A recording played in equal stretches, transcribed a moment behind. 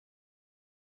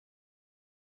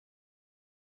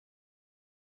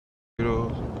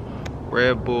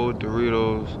Red Bull,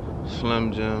 Doritos,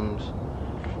 Slim Jims.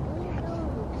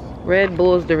 Red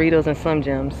Bulls, Doritos, and Slim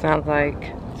Jims. Sounds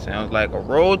like a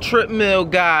road trip meal,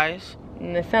 guys.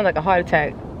 And it sounds like a heart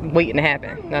attack waiting to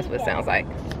happen. That's what it sounds like.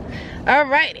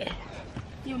 Alrighty.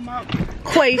 Your mom.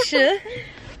 Quaisha,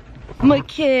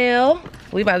 Mikhail.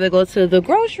 We about to go to the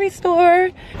grocery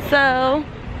store. So,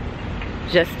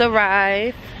 just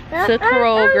arrived to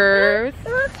Kroger's.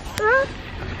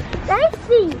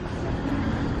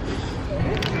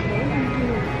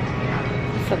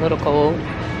 It's a little cold.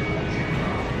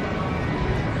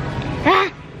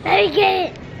 Take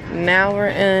it. Now we're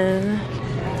in.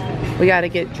 We gotta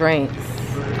get drinks.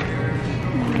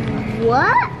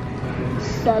 What?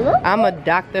 I'm a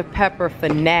Dr. Pepper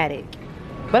fanatic,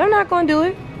 but I'm not gonna do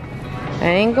it. I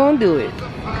ain't gonna do it.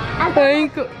 I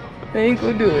ain't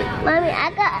gonna do it. Mommy,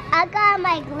 I got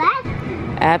my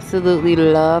glasses. Absolutely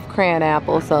love crayon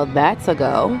apple, so that's a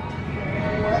go.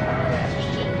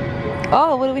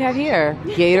 Oh, what do we have here?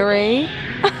 Gatorade.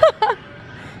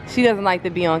 She doesn't like to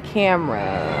be on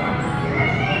camera.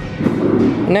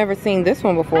 Never seen this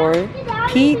one before.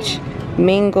 Peach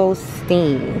Mango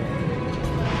Steam.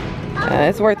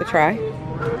 It's worth a try.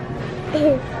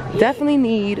 Definitely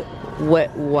need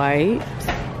wet wipes.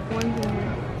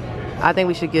 I think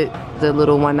we should get the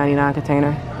little $1.99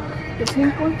 container. The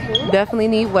pink one too? Definitely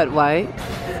need wet wipes.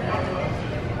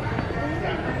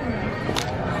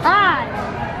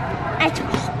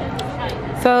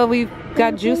 So we've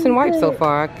got juice and wipes so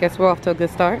far. I guess we're off to a good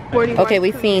start. Okay,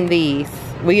 we've seen these.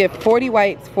 We get 40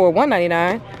 wipes for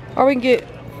 $1.99, or we can get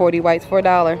 40 wipes for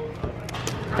 $1.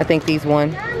 I think these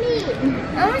won. Mommy,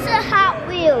 I want some Hot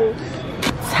Wheels.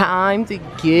 Time to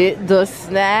get the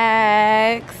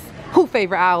snacks. Whose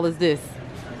favorite aisle is this?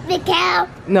 The cow.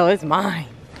 No, it's mine.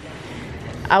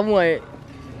 I want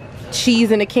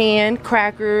cheese in a can,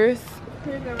 crackers.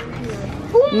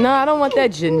 No, I don't want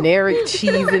that generic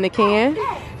cheese in a can.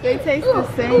 They taste the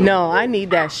same. No, I need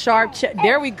that sharp cheese.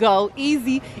 There we go.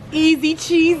 Easy, easy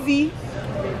cheesy.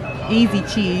 Easy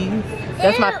cheese.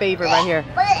 That's my favorite right here.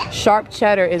 Sharp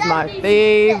cheddar is my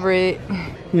favorite.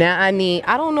 Now I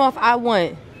don't know if I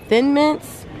want Thin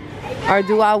Mints or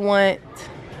do I want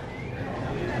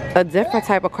a different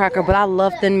type of cracker, but I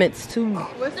love Thin Mints too.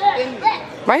 What's Thin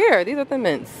Mints? Right here, these are Thin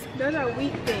Mints. Those are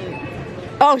wheat thins.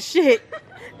 Oh shit.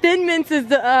 Thin Mints is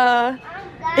the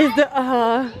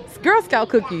Girl Scout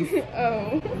cookies.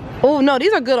 Oh no,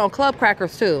 these are good on club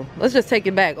crackers too. Let's just take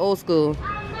it back, old school.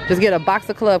 Just get a box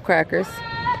of club crackers.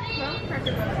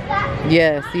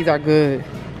 Yes, these are good.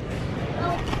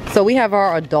 So we have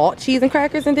our adult cheese and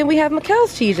crackers, and then we have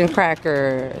Mikhail's cheese and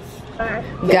crackers.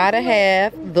 Gotta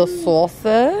have the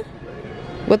salsa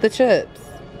with the chips.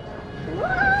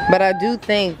 But I do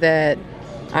think that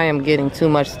I am getting too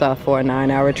much stuff for a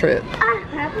 9-hour trip. I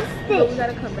have a stick. We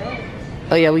gotta come back.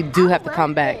 Oh yeah, we do have to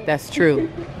come back. That's true.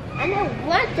 I don't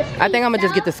want to. I think I'm gonna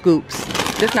just get the scoops.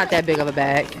 It's not that big of a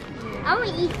bag. I'm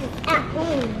gonna eat this at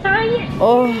home.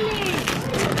 Oh,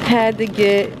 had to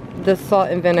get the salt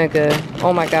and vinegar.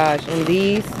 Oh my gosh, and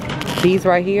these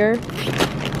right here,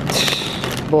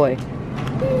 boy,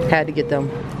 had to get them.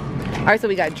 All right, so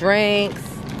we got drinks.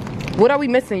 What are we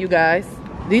missing, you guys?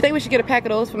 Do you think we should get a pack of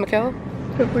those for Mikhail?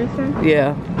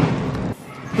 Yeah.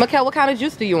 Mikhail, what kind of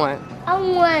juice do you want? I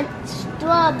want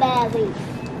strawberry.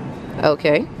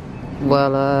 Okay.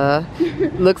 Well,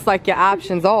 looks like your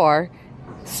options are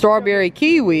strawberry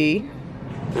kiwi,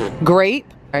 grape.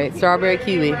 All right, strawberry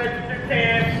kiwi.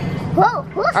 Whoa,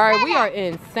 All right, we are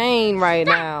insane right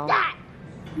now.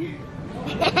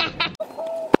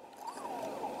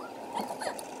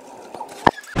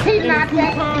 He's not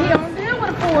that. He don't deal with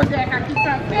a full deck. I keep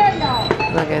trying to tell y'all.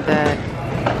 Look at that.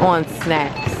 On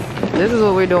snacks. This is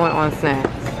what we're doing on snacks.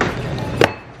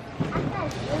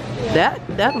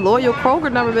 That loyal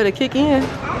Kroger number better kick in.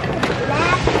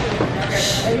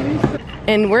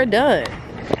 And we're done.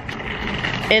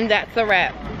 And that's a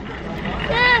wrap.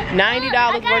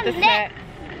 $90 worth of snacks.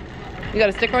 You got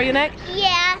a sticker on your neck?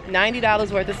 Yeah.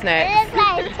 $90 worth of snacks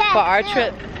for our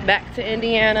trip back to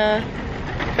Indiana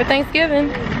for Thanksgiving.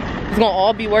 It's gonna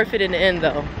all be worth it in the end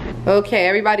though. Okay,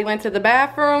 everybody went to the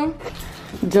bathroom.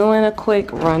 Doing a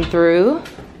quick run through.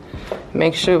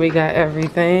 Make sure we got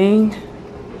everything.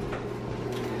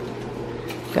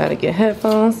 Gotta get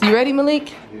headphones. You ready,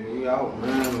 Malik? Yeah, we out,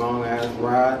 man. Long ass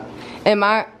ride.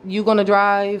 You gonna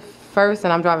drive first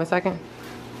and I'm driving second?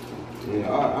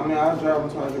 Yeah, I mean, I'll drive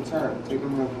until I get tired. Take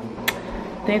them headphones.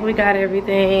 I think we got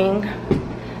everything.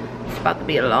 It's about to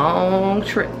be a long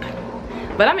trip.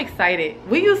 But I'm excited.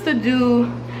 We used to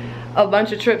do a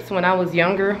bunch of trips when I was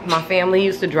younger. My family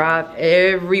used to drive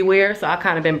everywhere, so I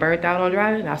kind of been burnt out on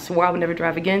driving. I swore I would never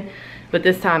drive again, but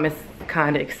this time it's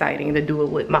kind of exciting to do it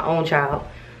with my own child,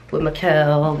 with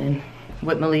Mikkel and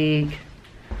with Malik.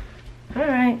 All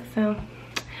right, so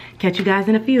catch you guys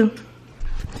in a few.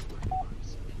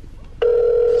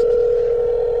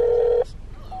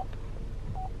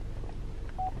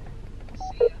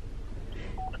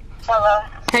 Hello.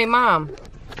 Hey, Mom.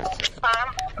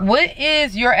 Mom. What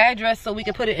is your address so we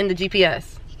can put it in the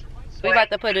GPS? We about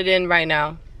to put it in right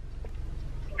now.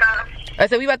 I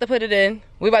said we about to put it in.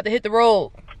 We about to hit the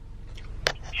road.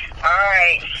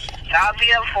 Alright. I'll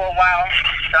be up for a while,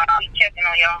 so I'll be checking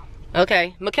on y'all.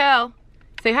 Okay. Mikkel,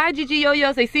 say hi, Gigi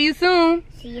Yo-Yo. Say see you soon.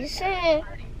 See you soon.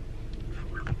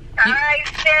 Alright,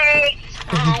 stay.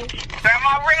 Bye.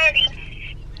 Grandma ready.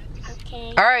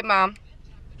 Okay. All right, Mom.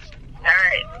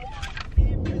 Alright.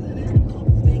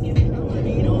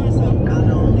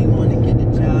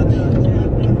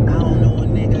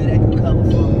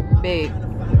 Babe,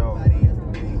 Yo,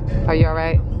 are you all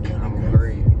right? I'm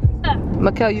great.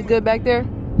 Mikkel, you good back there?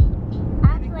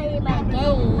 I play my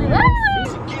game.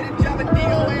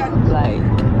 Like,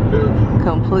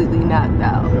 completely knocked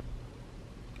out.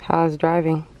 How's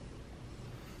driving?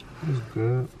 It's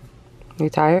good. You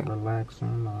tired?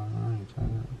 Relaxing. I ain't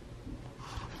tired.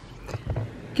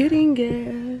 Getting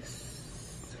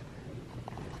gas.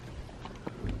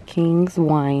 King's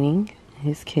whining in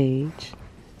his cage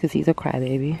because he's a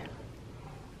crybaby.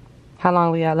 How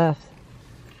long we got left?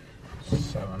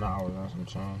 7 hours and some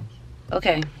change.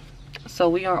 Okay, so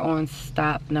we are on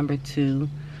stop number 2.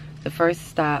 The first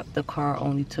stop, the car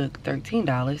only took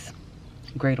 $13.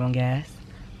 Great on gas.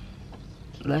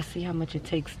 Let's see how much it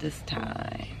takes this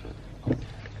time.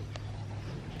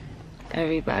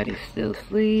 Everybody's still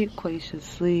asleep. Quaisha's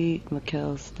asleep.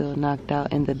 Mikkel's still knocked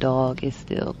out. And the dog is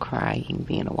still crying,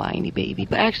 being a whiny baby.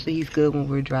 But actually, he's good when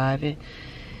we're driving.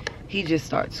 He just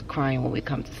starts crying when we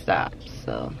come to stop.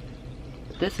 So,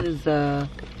 this is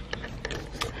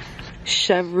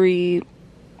Chevrolet,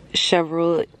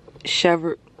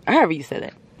 however you say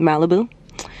that. Malibu.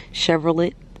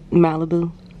 Chevrolet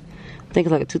Malibu. I think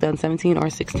it's like a 2017 or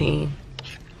 16.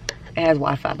 It has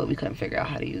Wi-Fi, but we couldn't figure out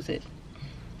how to use it.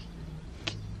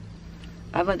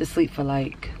 I went to sleep for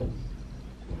like,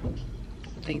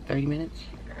 I think 30 minutes.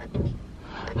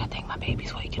 I think my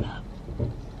baby's waking up.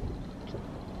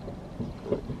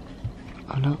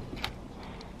 Oh no.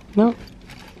 Nope.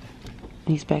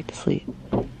 He's back to sleep.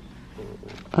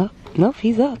 Oh, nope,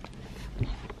 he's up.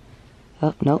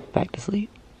 Oh, nope, back to sleep.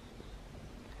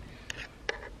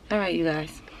 Alright, you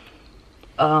guys.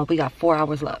 We got 4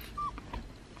 hours left.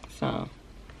 So,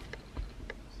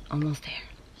 almost there.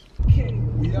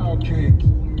 We all kings.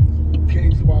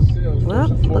 Kings of ourselves. Well,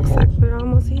 looks like we're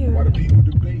almost here. While the people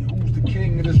debate who's the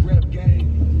king of this rap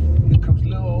game, here comes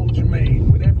little old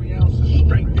Jermaine with every ounce of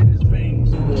strength in his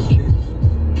veins.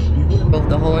 Both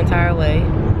the whole entire way.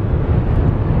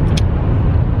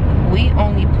 We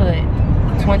only put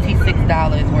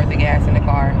 $26 worth of gas in the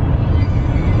car.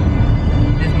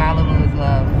 This Malibu is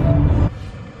love.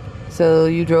 So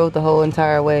you drove the whole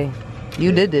entire way.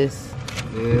 You did this.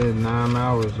 Yeah, 9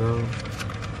 hours, yo.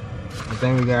 I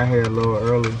think we got here a little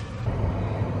early.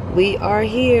 We are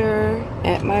here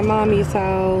at my mommy's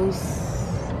house.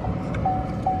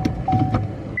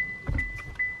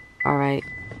 All right,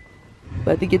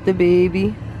 about to get the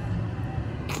baby.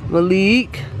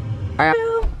 Malik. All right.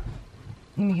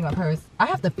 Let me get my purse. I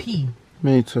have to pee.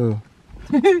 Me too.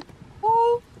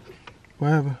 Oh,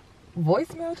 Whatever.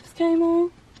 voicemail just came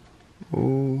on.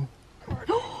 Ooh.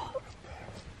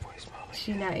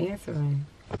 She not answering.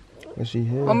 Is she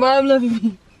here? My mom loving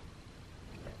me.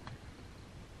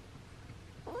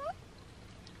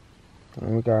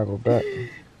 We gotta go back.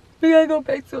 We gotta go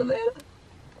back to Atlanta.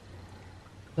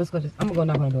 Let's go. I'm gonna go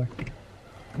knock on the door.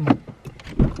 Come on.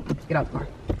 Get out the car.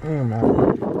 Oh my.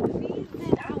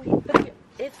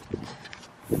 It's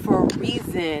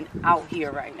freezing out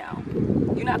here right now.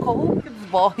 You not cold? Look at this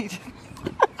ball.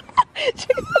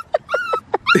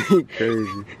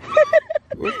 Crazy.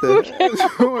 What the hell is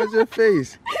wrong with your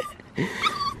face?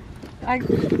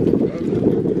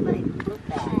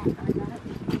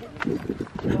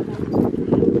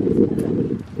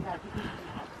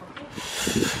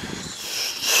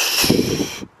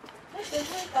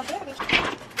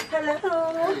 Hello.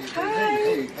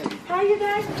 Hi. How you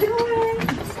guys doing?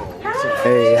 Hi.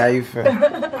 Hey, how you feel?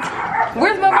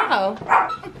 Where's my mom?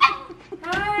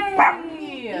 Hi.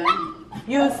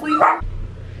 You asleep?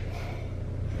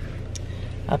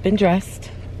 Up and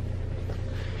dressed.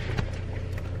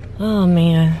 Oh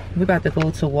man, we about to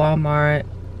go to Walmart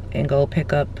and go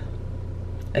pick up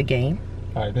a game.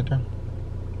 Alright, good job.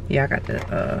 Yeah, I got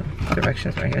the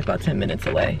directions right here. It's about 10 minutes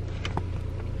away.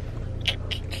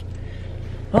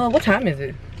 Oh, what time is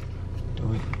it?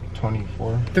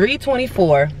 3:24.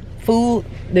 3:24. Food,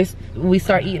 we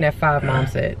start eating at 5, Mom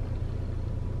said.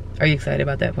 Are you excited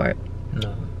about that part?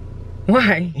 No.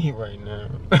 Why? Eat right now.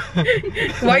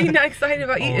 Why are you not excited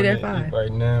about eating at 5? Eat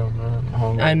right now,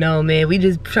 man. I know, man. We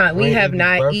just trying. We have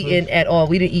not eaten at all.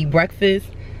 We didn't eat breakfast.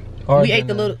 We ate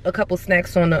a couple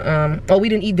snacks on the Oh, we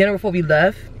didn't eat dinner before we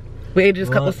left. We ate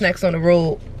just a couple snacks on the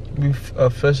road. We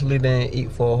officially didn't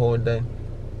eat for a whole day.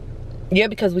 Yeah,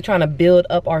 because we're trying to build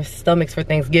up our stomachs for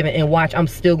Thanksgiving. And watch, I'm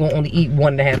still gonna only eat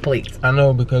 1.5 plates. I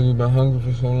know, because we've been hungry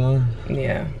for so long.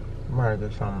 Yeah. Might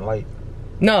get something light.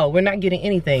 No, we're not getting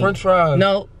anything. French fries.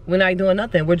 No, we're not doing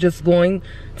nothing. We're just going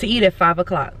to eat at 5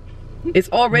 o'clock. It's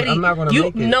already. I'm not gonna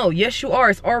make it. No, yes you are.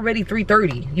 It's already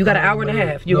 3:30. You got an hour and a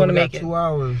half. You're gonna make it. 2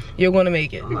 hours. You're gonna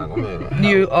make it. I'm not gonna make it.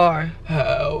 You are.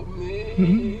 Help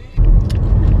me.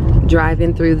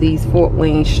 Driving through these Fort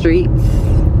Wayne streets.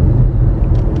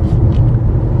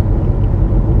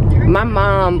 My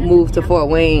mom moved to Fort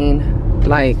Wayne,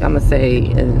 like I'm gonna say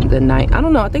in the night. I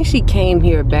don't know. I think she came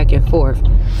here back and forth.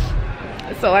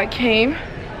 So I came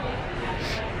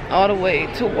all the way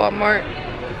to Walmart,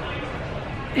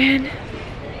 and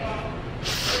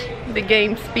the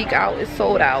game Speak Out is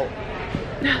sold out.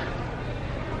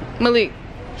 Malik,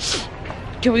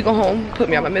 can we go home? Put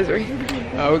me out of my misery.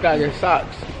 Oh, we gotta get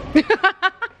socks.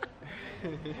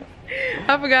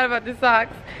 I forgot about the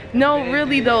socks. No,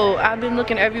 really though, I've been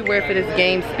looking everywhere for this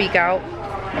game Speak Out,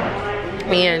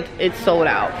 and it's sold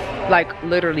out. Like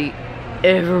literally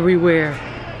everywhere.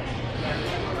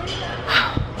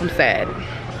 I'm sad.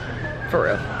 For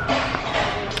real.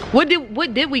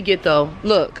 What did we get though?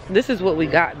 Look, this is what we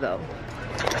got though.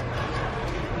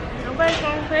 Nobody's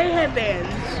gonna play headbands.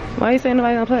 Why are you saying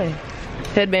nobody gonna play?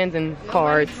 Headbands and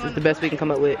cards is the best we can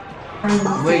come up with.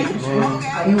 Wait, man.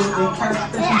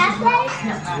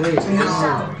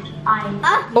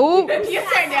 Oh, You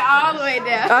turned it all the way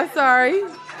down. I'm sorry.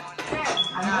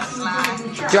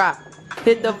 Drop.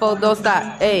 Hit the floor. Don't stop.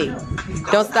 Hey.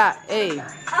 Don't stop. Hey.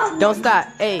 Don't stop.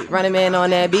 Hey. Running man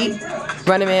on that beat.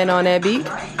 Running man on that beat.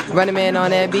 Running man on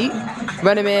that beat.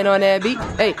 Running man on that beat.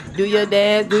 Hey. Do your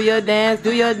dance. Do your dance.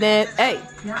 Do your dance. Hey.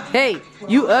 Hey.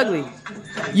 You ugly.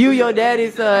 You your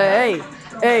daddy's son. Hey.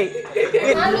 Hey.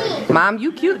 Mom,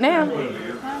 you cute now.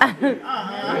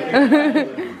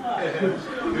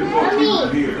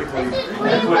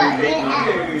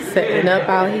 Setting up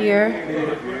out here.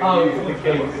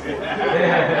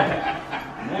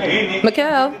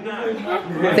 Mikkel,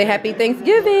 say happy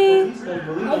Thanksgiving.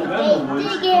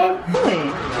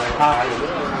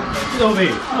 Little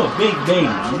big baby.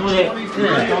 You know that?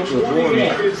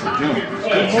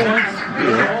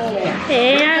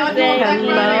 Hey,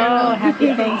 Hello, happy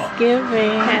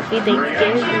Thanksgiving. Happy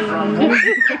Thanksgiving.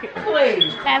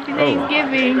 Happy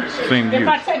Thanksgiving. Same If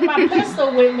I take my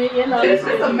pistol with me, you know. This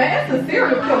is a massive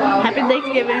serial killer. Happy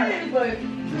Thanksgiving.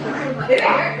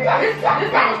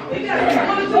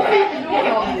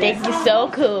 Thank you, so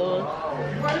cool.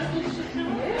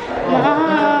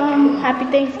 Mom, happy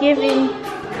Thanksgiving.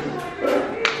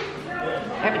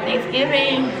 Happy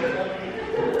Thanksgiving.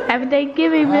 Happy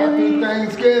Thanksgiving, Billy.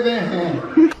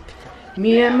 Thanksgiving.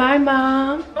 Me and my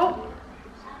mom.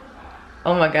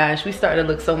 Oh my gosh, we started to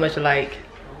look so much alike.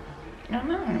 I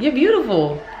know. You're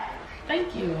beautiful.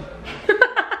 Thank you.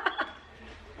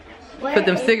 Put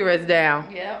them cigarettes down.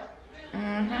 Yep.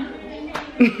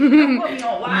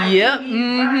 Yep.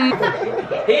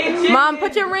 Mom,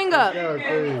 put your ring up.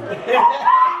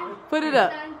 Put it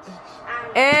up.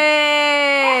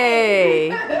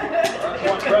 Hey.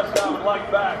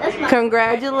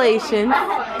 Congratulations.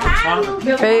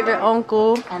 Favorite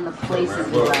uncle. And the places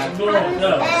we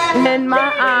love. And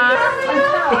my aunt.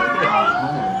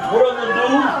 What am I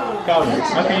doing?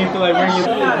 How can you feel like bringing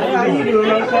your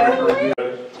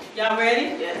Y'all ready?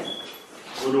 Yes.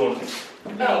 We're doing it.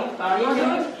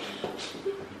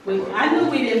 I knew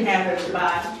we didn't have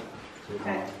everybody.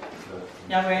 Okay.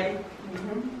 Y'all ready?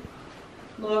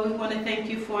 Lord, we want to thank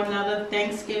you for another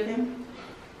Thanksgiving,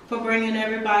 for bringing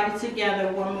everybody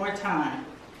together one more time.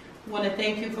 We want to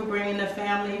thank you for bringing the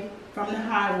family from the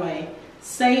highway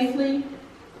safely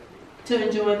to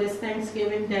enjoy this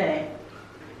Thanksgiving day.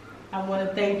 I want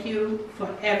to thank you for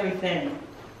everything.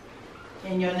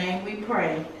 In your name we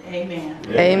pray. Amen.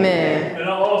 Amen. And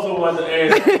I also want to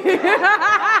ask.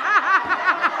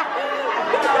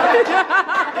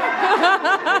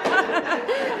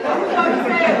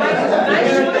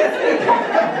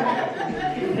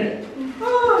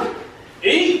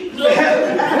 Eat. I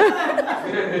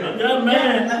got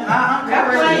mad.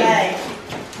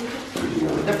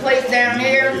 The place down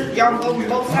here.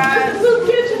 both sides.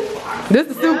 This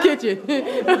is the soup kitchen.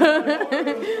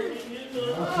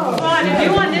 Come on, if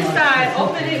you're on this side,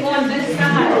 open it on this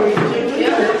side.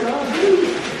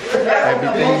 Happy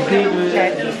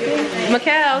Thanksgiving.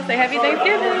 Macau, say happy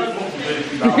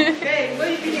Thanksgiving. Okay, what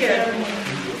you here?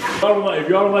 If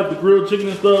y'all don't like the grilled chicken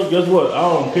and stuff, guess what? I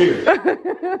don't care.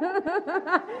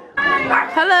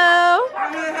 Hello,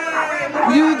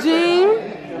 Eugene.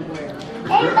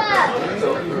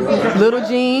 Little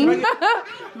Jean.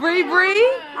 Bree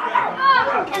Bree.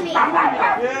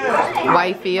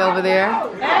 Wifey over there.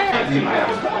 Me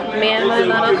and my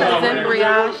little cousin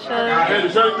Briasha.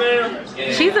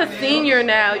 She's a senior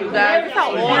now, you guys. That's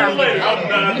how old I'm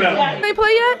getting. They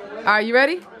play yet? Alright, you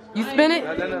ready? You spin it?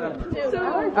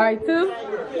 Alright, 2.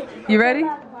 You ready?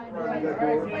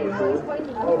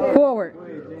 Forward.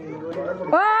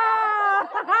 Ah!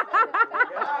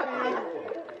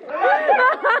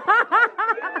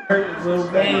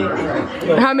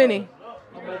 How many?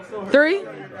 3?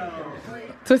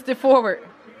 Twist it forward.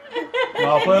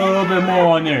 I'll put a little bit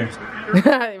more on there.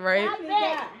 Right?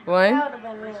 1,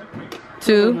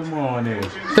 2,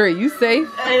 3. You safe?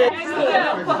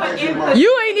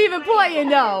 You ain't even playing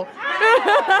though.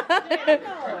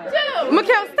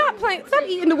 Mikkel, stop playing. Stop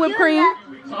eating the whipped cream.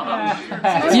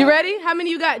 You ready? How many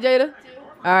you got, Jada?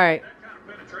 All right.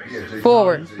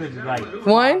 Forward.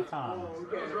 1.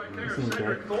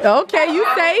 Okay, you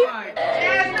safe.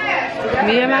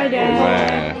 Me and my dad.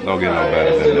 Man, don't get no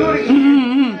better than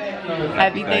that.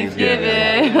 Happy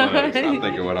Thanksgiving. I'm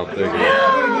thinking what I'm thinking.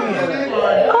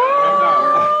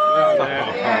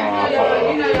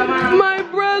 My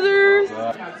brothers.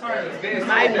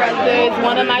 My brothers.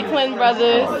 One of my twin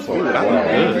brothers.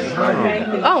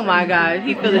 Oh my God,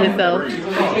 he feeling himself.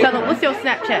 Tell him, what's your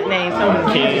Snapchat name?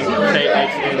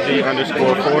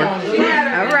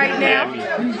 KXNG_4. All right now.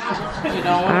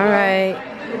 All right.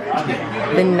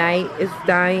 The night is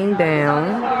dying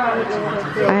down.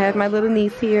 I have my little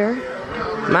niece here.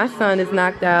 My son is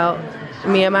knocked out.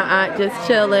 Me and my aunt just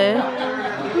chilling.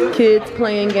 Kids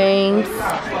playing games.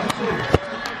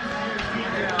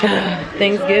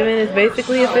 Thanksgiving is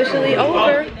basically officially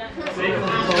over.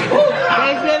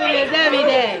 Thanksgiving is every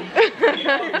day.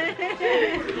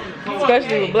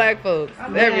 Especially with black folks.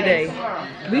 Every day.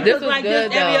 This was like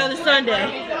good this every though. other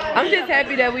Sunday. I'm just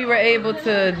happy that we were able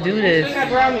to do this.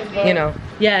 You know.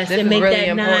 Yes, this and make really that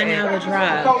important. 9-hour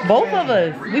drive. Both of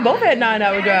us. We both had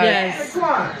 9-hour drives. Yes.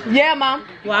 Yeah, Mom.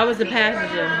 Well, I was the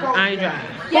passenger. I ain't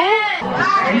driving.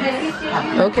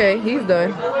 Okay, he's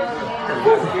done.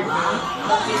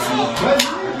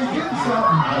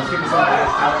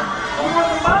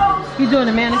 He's doing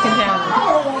a mannequin challenge.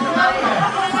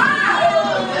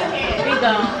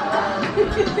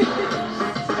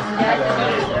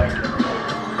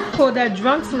 For that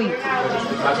drunk sleep.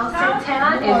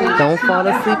 Don't fall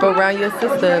asleep around your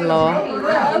sister-in-law.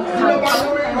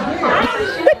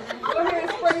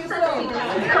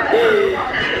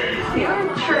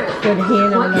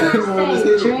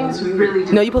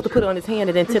 No, you're supposed to put it on his hand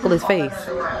and then tickle his face.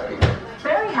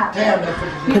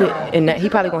 Put it in that. He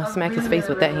probably gonna smack his face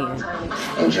with that hand.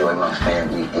 Enjoy my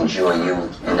family, enjoy you,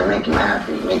 and to make you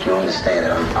happy, make you understand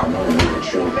that I want to be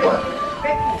with you, but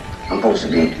I'm supposed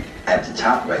to be at the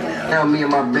top right now. Now me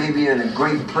and my baby are in a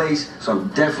great place, so I'm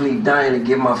definitely dying to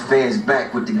get my fans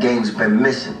back what the game's been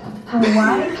missing.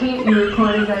 Why can't you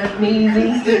record it as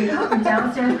amazing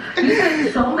downstairs? You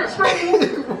spend so much money.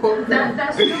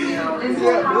 That studio is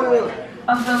the top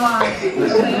of the line.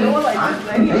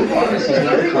 Artists is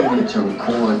not coming to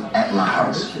record at my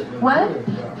house. What?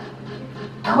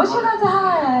 What you got to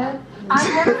hide? I've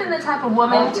never been the type of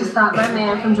woman to stop my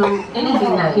man from doing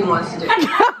anything that he wants to do.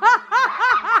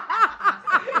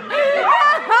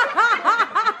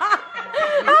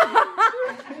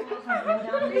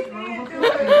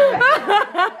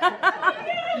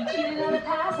 You cheated in the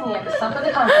past and you have to suffer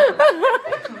the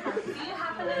consequences. See it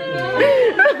happening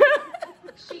again.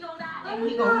 She gonna die and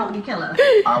he gonna help me kill her.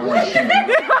 I want you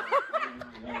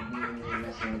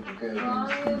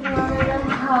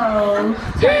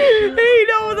He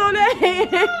knows on that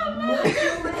hand.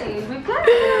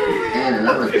 and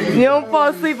another thing. You don't fall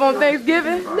asleep on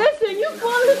Thanksgiving? Listen, you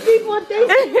fall asleep on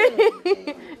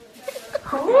Thanksgiving.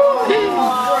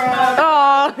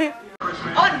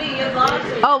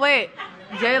 Oh wait,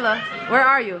 Jayla, where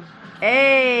are you?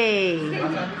 Hey,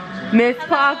 Miss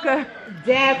Parker.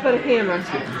 Dad for the camera.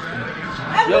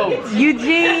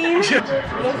 Eugene.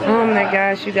 Oh my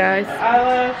gosh, you guys.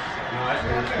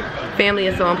 Family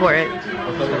is so important.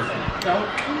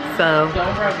 So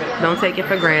don't take it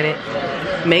for granted.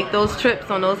 Make those trips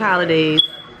on those holidays.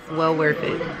 It's well worth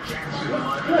it.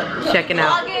 Checking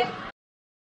out.